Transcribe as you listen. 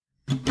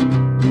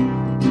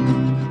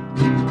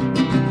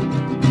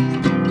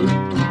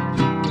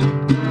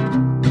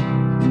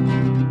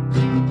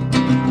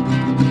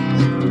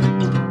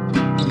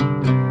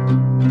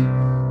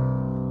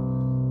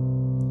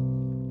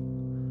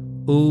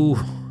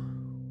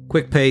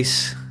Quick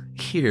pace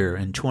here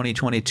in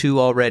 2022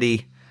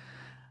 already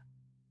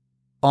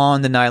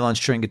on the nylon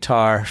string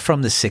guitar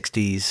from the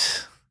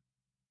 60s,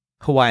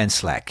 Hawaiian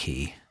slack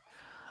key,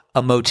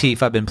 a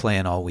motif I've been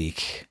playing all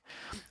week.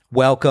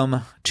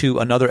 Welcome to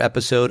another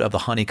episode of the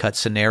Honeycut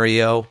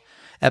Scenario,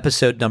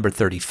 episode number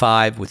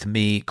 35 with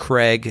me,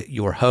 Craig,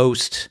 your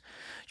host,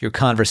 your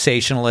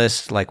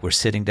conversationalist, like we're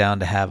sitting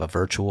down to have a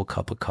virtual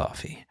cup of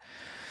coffee.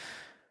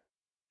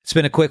 It's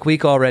been a quick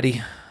week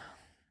already.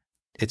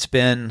 It's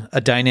been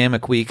a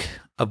dynamic week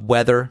of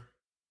weather.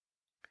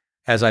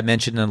 As I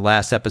mentioned in the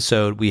last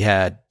episode, we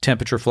had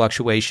temperature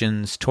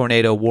fluctuations,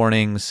 tornado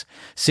warnings,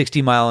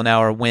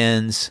 60-mile-an-hour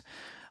winds,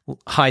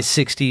 high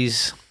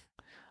 60s,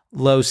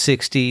 low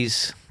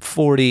 60s,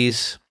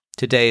 40s.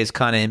 Today is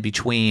kind of in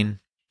between.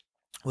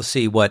 We'll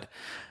see what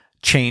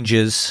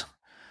changes,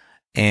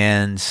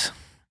 and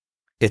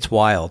it's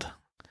wild.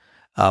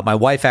 My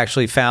wife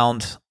actually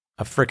found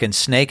a freaking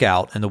snake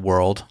out in the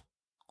world,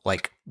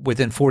 like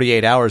within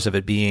 48 hours of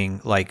it being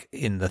like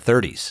in the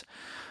 30s,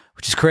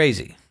 which is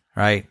crazy,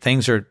 right?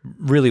 Things are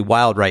really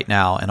wild right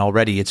now, and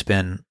already it's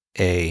been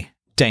a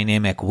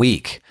dynamic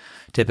week.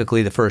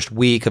 Typically, the first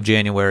week of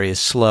January is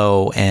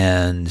slow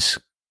and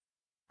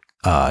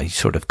you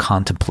sort of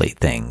contemplate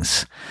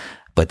things,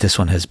 but this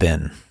one has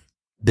been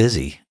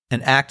busy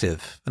and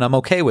active, and I'm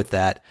okay with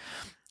that.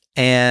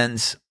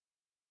 And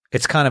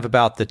it's kind of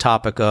about the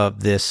topic of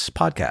this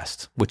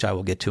podcast, which I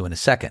will get to in a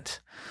second.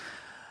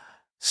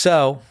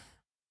 So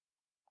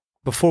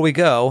before we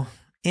go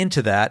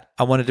into that,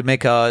 I wanted to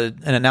make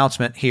an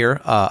announcement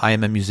here. I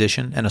am a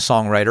musician and a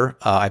songwriter.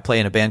 I play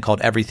in a band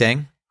called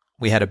Everything.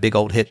 We had a big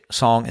old hit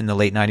song in the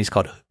late 90s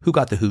called Who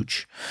Got the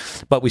Hooch?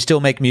 But we still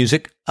make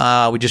music.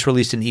 We just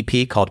released an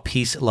EP called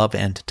Peace, Love,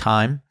 and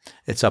Time.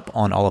 It's up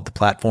on all of the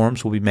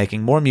platforms. We'll be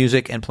making more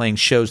music and playing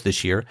shows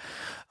this year.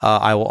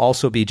 I will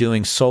also be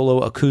doing solo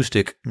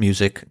acoustic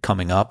music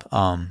coming up.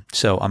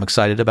 So I'm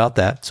excited about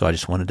that. So I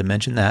just wanted to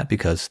mention that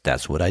because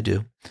that's what I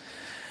do.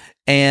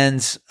 And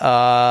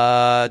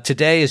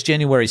today is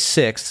January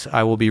 6th.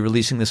 I will be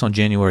releasing this on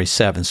January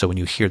 7th. So when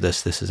you hear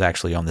this, this is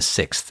actually on the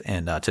 6th.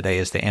 And today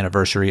is the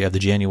anniversary of the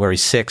January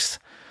 6th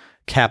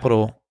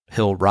Capitol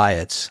Hill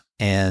riots.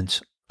 And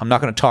I'm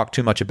not going to talk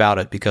too much about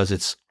it because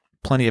it's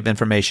plenty of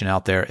information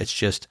out there. It's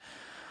just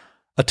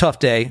a tough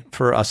day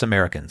for us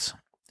Americans.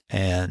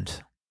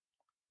 And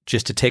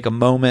just to take a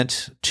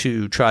moment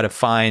to try to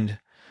find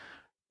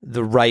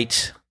the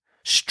right,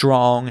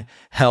 strong,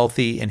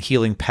 healthy, and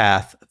healing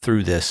path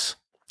through this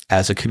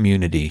as a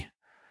community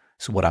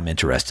is what I'm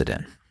interested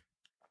in.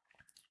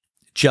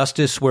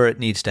 Justice where it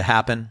needs to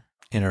happen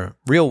in a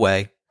real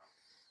way,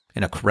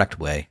 in a correct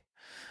way,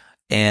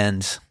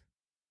 and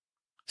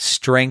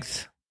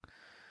strength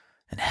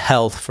and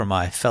health for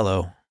my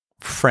fellow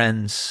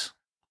friends,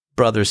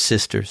 brothers,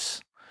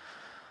 sisters,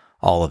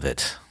 all of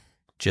it.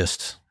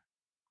 Just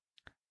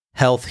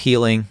health,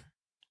 healing,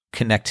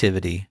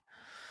 connectivity.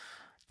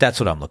 That's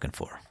what I'm looking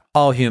for.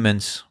 All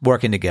humans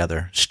working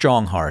together,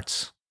 strong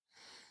hearts,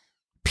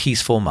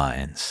 peaceful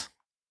minds.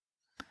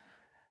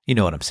 You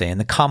know what I'm saying?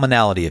 The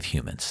commonality of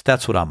humans.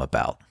 That's what I'm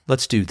about.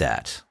 Let's do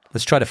that.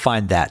 Let's try to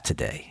find that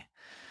today.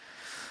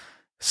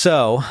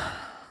 So,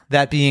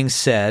 that being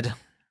said,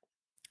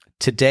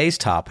 today's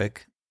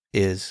topic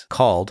is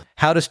called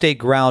How to Stay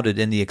Grounded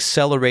in the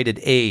Accelerated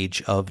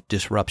Age of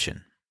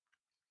Disruption.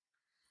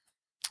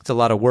 It's a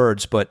lot of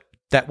words, but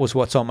that was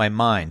what's on my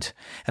mind.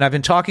 And I've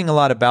been talking a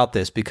lot about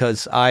this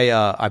because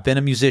I've been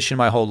a musician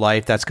my whole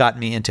life. That's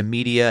gotten me into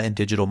media and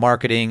digital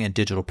marketing and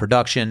digital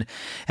production.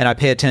 And I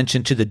pay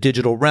attention to the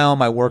digital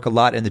realm. I work a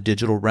lot in the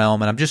digital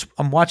realm. And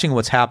I'm watching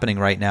what's happening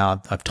right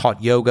now. I've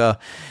taught yoga.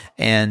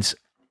 And,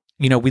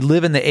 you know, we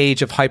live in the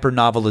age of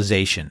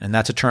hyper-novelization. And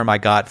that's a term I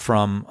got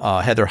from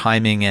Heather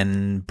Hyming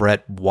and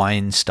Brett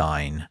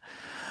Weinstein,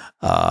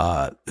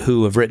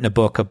 who have written a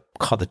book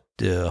called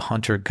the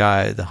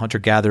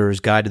Hunter-Gatherer's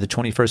Guide to the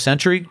 21st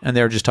Century. And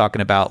they're just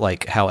talking about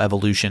like how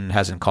evolution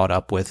hasn't caught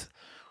up with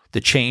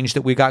the change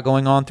that we got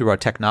going on through our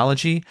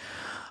technology.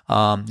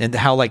 And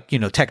how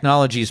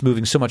technology is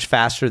moving so much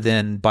faster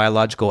than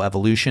biological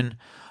evolution.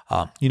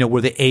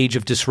 We're the age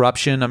of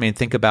disruption. I mean,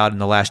 think about in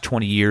the last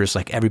 20 years,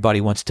 like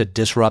everybody wants to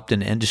disrupt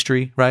an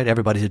industry, right?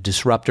 Everybody's a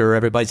disruptor.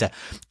 Everybody's a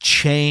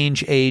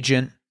change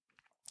agent.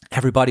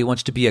 Everybody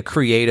wants to be a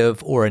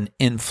creative or an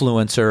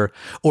influencer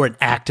or an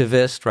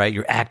activist, right?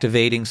 You're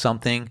activating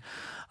something.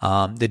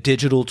 The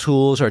digital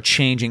tools are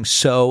changing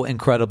so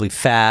incredibly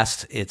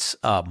fast. It's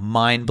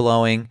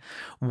mind-blowing.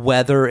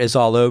 Weather is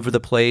all over the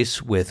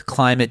place with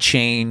climate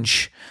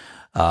change.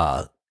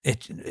 That's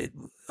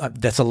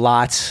a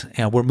lot.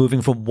 And we're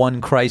moving from one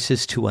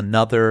crisis to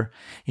another,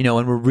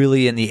 and we're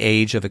really in the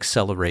age of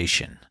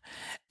acceleration.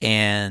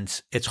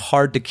 And it's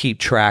hard to keep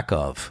track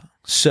of.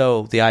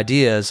 So the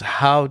idea is,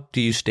 how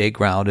do you stay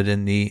grounded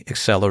in the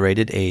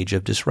accelerated age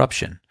of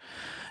disruption?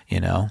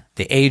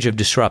 The age of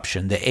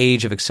disruption, the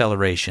age of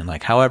acceleration,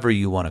 like however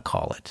you want to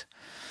call it.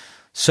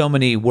 So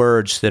many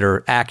words that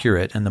are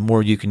accurate, and the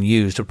more you can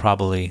use, the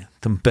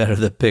better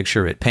the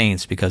picture it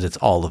paints, because it's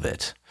all of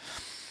it.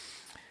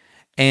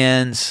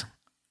 And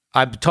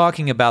I'm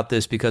talking about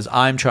this because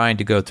I'm trying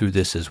to go through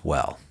this as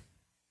well.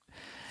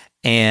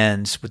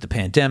 And with the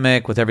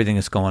pandemic, with everything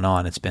that's going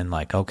on, it's been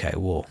like, okay,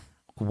 well,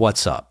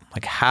 what's up?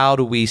 Like, how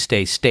do we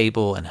stay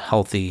stable and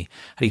healthy?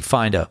 How do you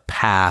find a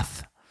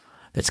path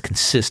that's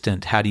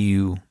consistent? How do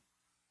you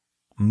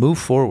move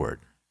forward?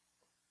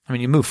 I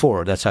mean, you move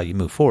forward, that's how you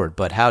move forward,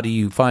 but how do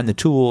you find the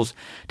tools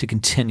to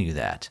continue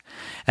that?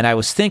 And I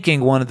was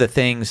thinking one of the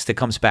things that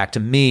comes back to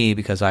me,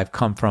 because I've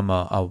come from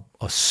a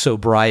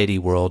sobriety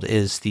world,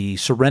 is the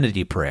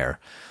serenity prayer,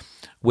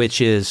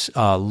 which is,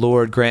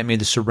 Lord, grant me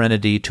the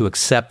serenity to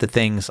accept the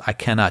things I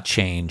cannot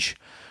change,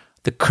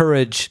 the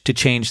courage to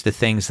change the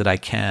things that I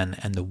can,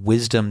 and the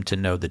wisdom to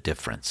know the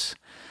difference.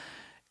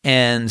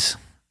 And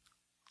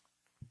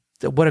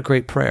what a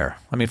great prayer.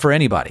 I mean, for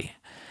anybody.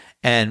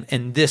 And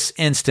in this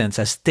instance,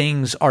 as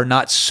things are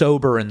not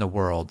sober in the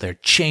world, they're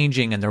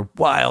changing and they're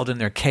wild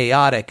and they're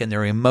chaotic and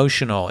they're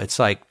emotional. It's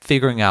like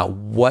figuring out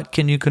what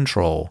can you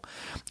control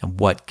and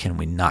what can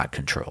we not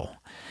control,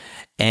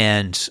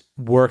 and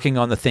working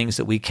on the things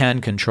that we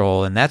can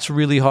control. And that's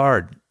really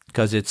hard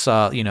because it's,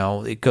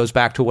 it goes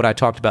back to what I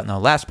talked about in the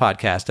last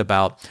podcast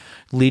about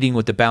leading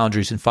with the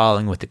boundaries and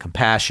following with the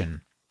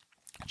compassion,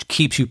 which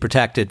keeps you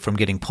protected from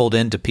getting pulled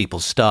into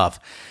people's stuff.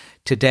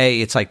 Today,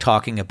 it's like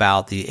talking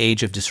about the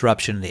age of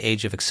disruption, the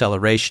age of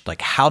acceleration,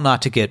 like how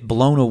not to get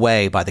blown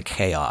away by the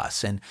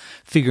chaos, and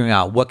figuring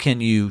out what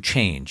can you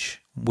change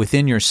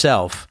within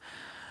yourself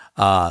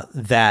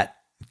that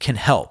can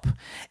help.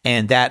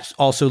 And that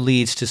also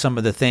leads to some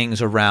of the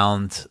things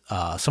around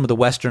some of the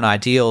Western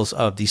ideals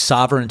of the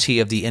sovereignty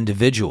of the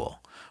individual,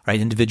 right?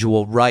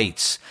 Individual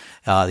rights,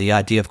 the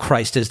idea of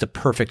Christ as the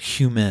perfect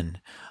human,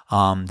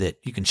 that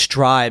you can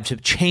strive to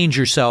change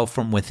yourself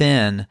from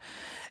within.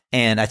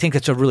 And I think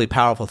that's a really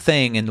powerful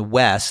thing in the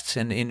West,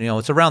 and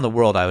it's around the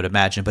world, I would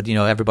imagine. But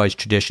everybody's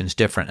tradition is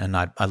different, and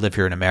I live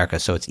here in America,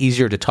 so it's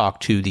easier to talk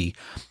to the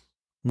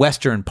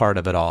Western part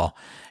of it all,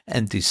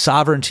 and the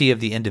sovereignty of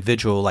the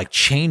individual, like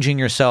changing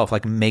yourself,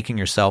 like making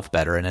yourself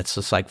better. And it's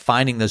just like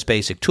finding those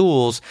basic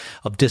tools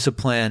of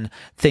discipline,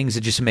 things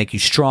that just make you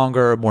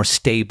stronger, more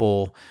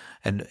stable,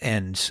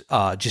 and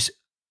just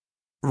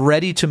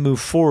ready to move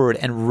forward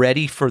and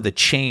ready for the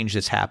change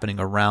that's happening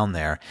around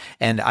there.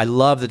 And I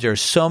love that there are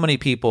so many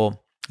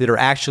people that are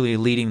actually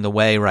leading the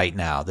way right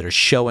now, that are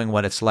showing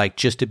what it's like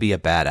just to be a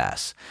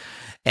badass.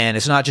 And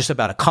it's not just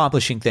about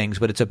accomplishing things,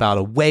 but it's about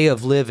a way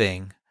of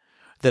living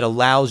that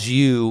allows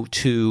you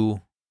to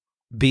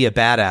be a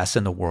badass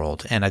in the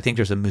world. And I think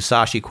there's a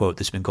Musashi quote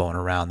that's been going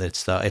around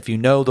that's, if you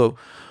know the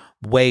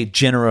way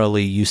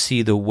generally, you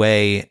see the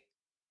way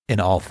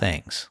in all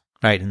things.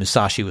 Right, and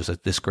Musashi was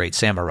this great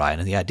samurai,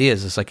 and the idea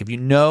is, it's like if you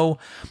know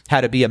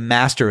how to be a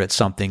master at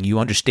something, you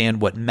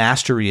understand what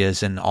mastery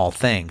is in all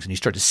things, and you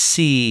start to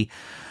see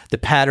the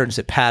patterns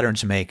that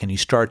patterns make, and you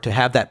start to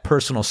have that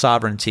personal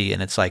sovereignty,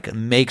 and it's like it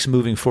makes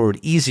moving forward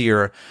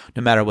easier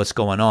no matter what's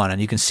going on. And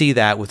you can see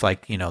that with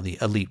the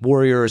elite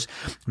warriors,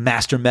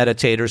 master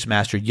meditators,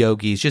 master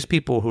yogis, just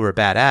people who are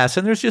badass,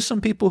 and there's just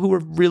some people who are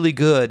really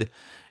good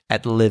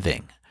at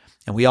living.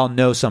 And we all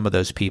know some of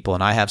those people.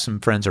 And I have some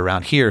friends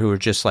around here who are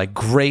just like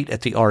great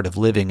at the art of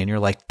living. And you're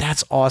like,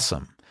 that's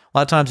awesome. A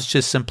lot of times it's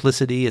just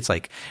simplicity. It's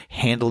like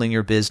handling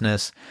your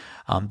business.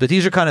 But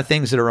these are kind of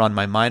things that are on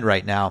my mind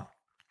right now.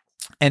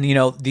 And,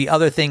 the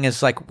other thing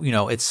is I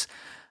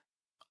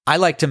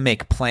like to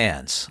make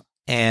plans,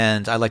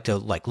 and I like to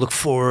look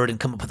forward and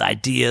come up with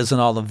ideas and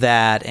all of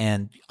that.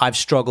 And I've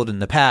struggled in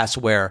the past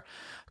where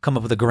come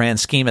up with a grand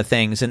scheme of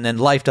things, and then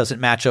life doesn't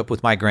match up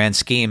with my grand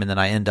scheme, and then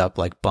I end up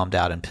bummed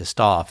out and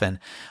pissed off. And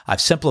I've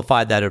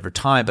simplified that over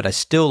time, but I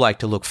still like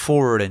to look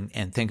forward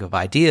and think of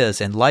ideas,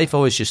 and life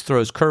always just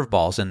throws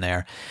curveballs in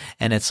there.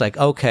 And it's like,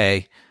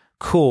 okay,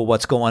 cool,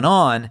 what's going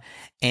on?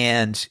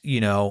 And,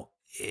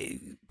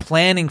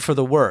 planning for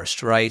the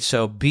worst, right?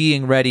 So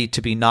being ready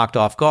to be knocked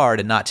off guard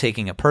and not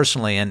taking it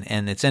personally.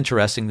 And it's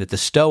interesting that the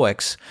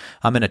Stoics,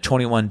 I'm in a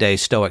 21-day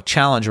Stoic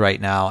challenge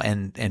right now,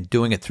 and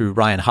doing it through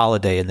Ryan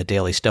Holiday in the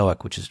Daily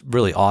Stoic, which is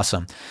really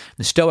awesome.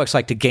 The Stoics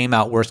like to game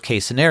out worst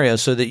case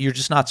scenarios so that you're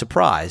just not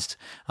surprised.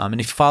 And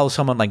if you follow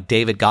someone like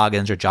David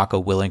Goggins or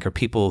Jocko Willink, or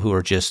people who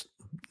are just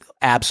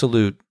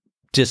absolute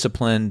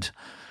disciplined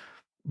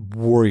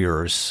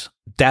warriors,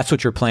 that's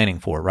what you're planning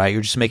for, right?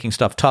 You're just making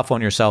stuff tough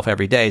on yourself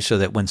every day so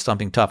that when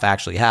something tough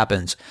actually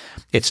happens,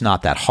 it's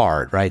not that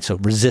hard, right? So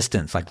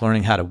resistance, like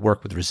learning how to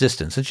work with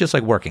resistance. It's just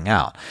like working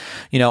out,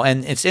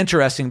 and it's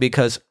interesting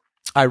because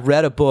I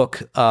read a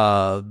book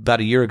about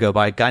a year ago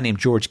by a guy named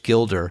George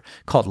Gilder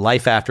called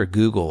Life After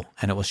Google.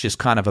 And it was just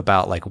kind of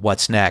about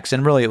what's next.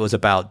 And really it was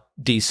about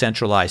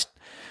decentralized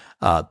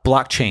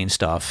blockchain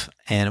stuff,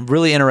 and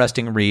really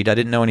interesting read. I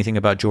didn't know anything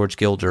about George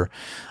Gilder.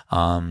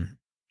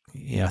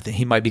 I think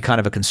he might be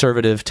kind of a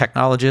conservative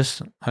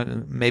technologist.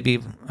 Maybe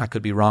I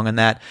could be wrong on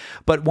that.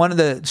 But one of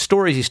the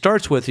stories he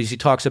starts with is he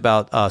talks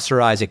about Sir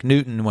Isaac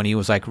Newton when he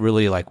was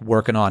really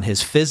working on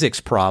his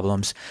physics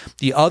problems.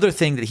 The other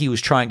thing that he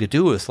was trying to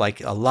do with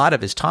a lot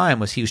of his time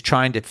was he was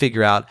trying to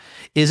figure out,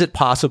 is it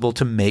possible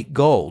to make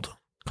gold?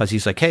 Because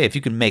he's like, hey, if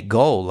you can make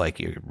gold,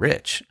 you're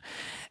rich.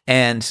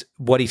 And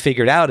what he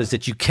figured out is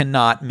that you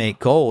cannot make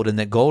gold, and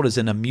that gold is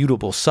an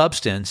immutable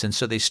substance. And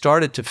so they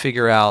started to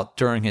figure out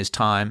during his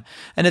time,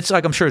 and it's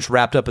like, I'm sure it's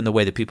wrapped up in the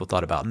way that people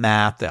thought about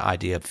math, the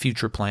idea of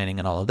future planning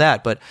and all of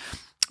that. But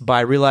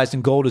by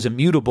realizing gold is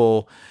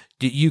immutable,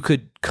 you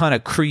could kind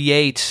of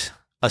create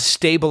a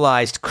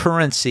stabilized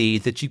currency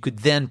that you could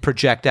then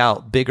project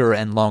out bigger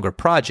and longer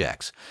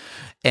projects.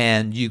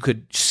 And you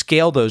could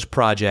scale those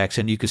projects,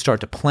 and you could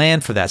start to plan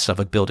for that stuff,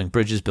 like building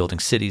bridges, building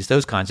cities,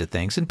 those kinds of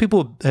things. And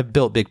people have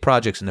built big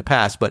projects in the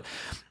past, but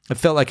it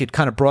felt like it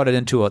kind of brought it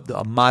into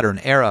a modern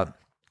era.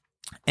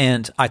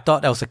 And I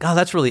was like, oh,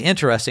 that's really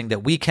interesting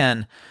that we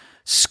can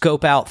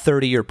scope out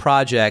 30-year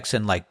projects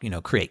and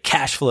create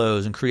cash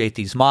flows and create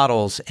these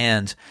models.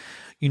 And,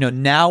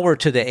 now we're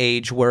to the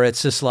age where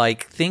it's just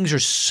like things are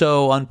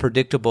so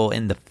unpredictable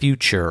in the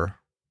future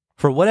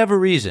for whatever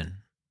reason.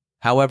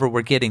 However,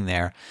 we're getting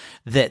there,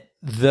 that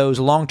those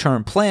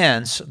long-term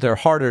plans, they're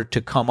harder to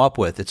come up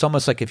with. It's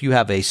almost like if you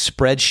have a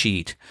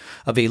spreadsheet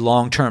of a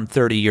long-term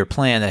 30-year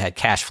plan that had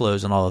cash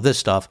flows and all of this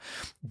stuff,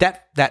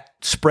 that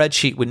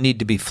spreadsheet would need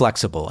to be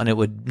flexible, and it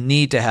would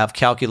need to have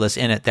calculus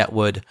in it that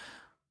would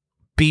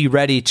be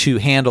ready to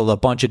handle a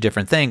bunch of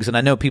different things. And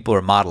I know people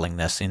are modeling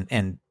this,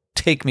 and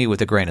take me with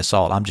a grain of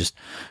salt. I'm just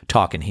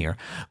talking here.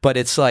 But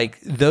it's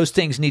like those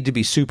things need to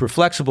be super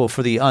flexible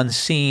for the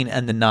unseen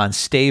and the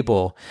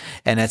non-stable.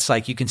 And it's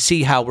like you can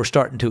see how we're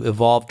starting to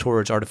evolve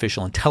towards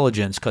artificial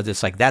intelligence, because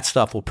it's like that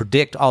stuff will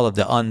predict all of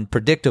the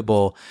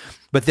unpredictable.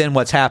 But then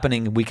what's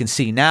happening, we can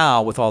see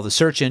now with all the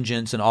search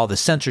engines and all the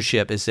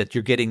censorship, is that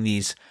you're getting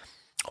these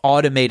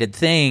automated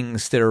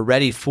things that are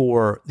ready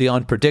for the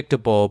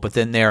unpredictable, but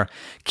then they're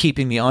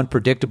keeping the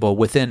unpredictable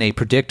within a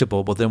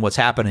predictable. But then what's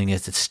happening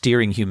is it's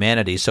steering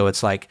humanity. So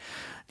it's like,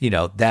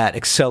 that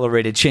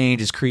accelerated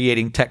change is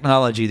creating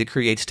technology that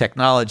creates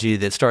technology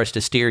that starts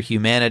to steer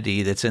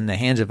humanity that's in the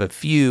hands of a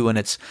few. And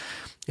it's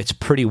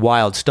pretty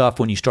wild stuff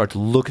when you start to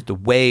look at the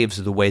waves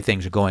of the way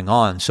things are going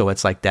on. So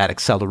it's like that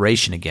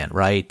acceleration again,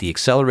 right? The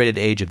accelerated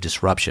age of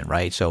disruption,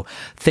 right? So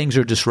things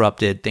are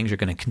disrupted. Things are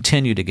going to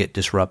continue to get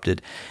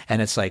disrupted.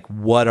 And it's like,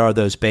 what are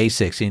those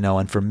basics,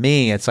 And for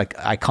me, it's like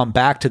I come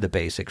back to the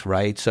basics,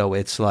 right? So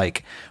it's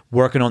like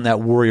working on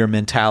that warrior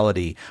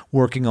mentality,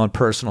 working on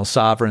personal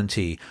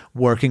sovereignty,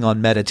 working on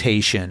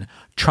meditation,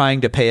 trying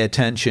to pay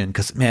attention,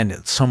 because,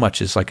 man, so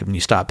much is like when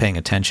you stop paying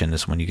attention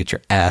is when you get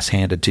your ass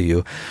handed to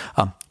you.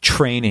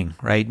 Training,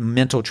 right?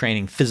 Mental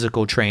training,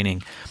 physical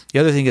training. The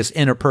other thing is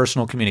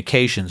interpersonal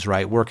communications,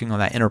 right? Working on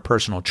that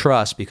interpersonal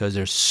trust, because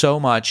there's so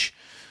much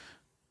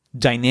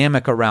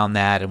dynamic around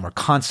that, and we're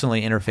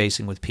constantly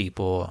interfacing with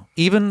people.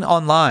 Even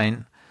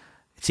online,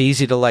 it's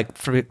easy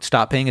to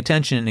stop paying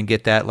attention and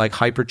get that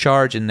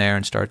hypercharge in there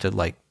and start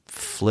to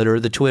flitter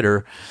the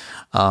Twitter.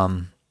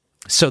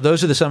 So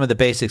those are some of the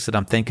basics that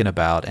I'm thinking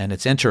about, and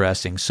it's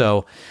interesting.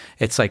 So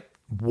it's like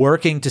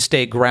working to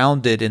stay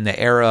grounded in the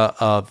era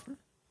of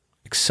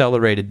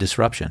accelerated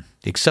disruption,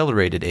 the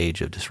accelerated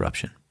age of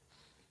disruption.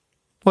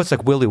 Well, it's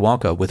like Willy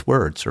Wonka with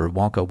words, or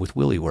Wonka with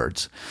Willy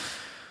words.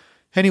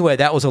 Anyway,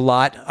 that was a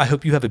lot. I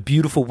hope you have a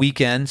beautiful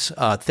weekend.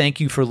 Thank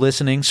you for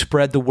listening.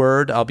 Spread the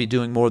word. I'll be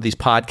doing more of these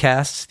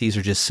podcasts. These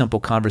are just simple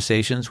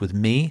conversations with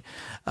me.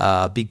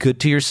 Be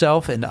good to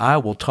yourself, and I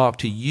will talk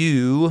to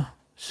you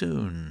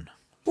soon.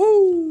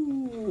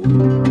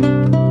 Woo!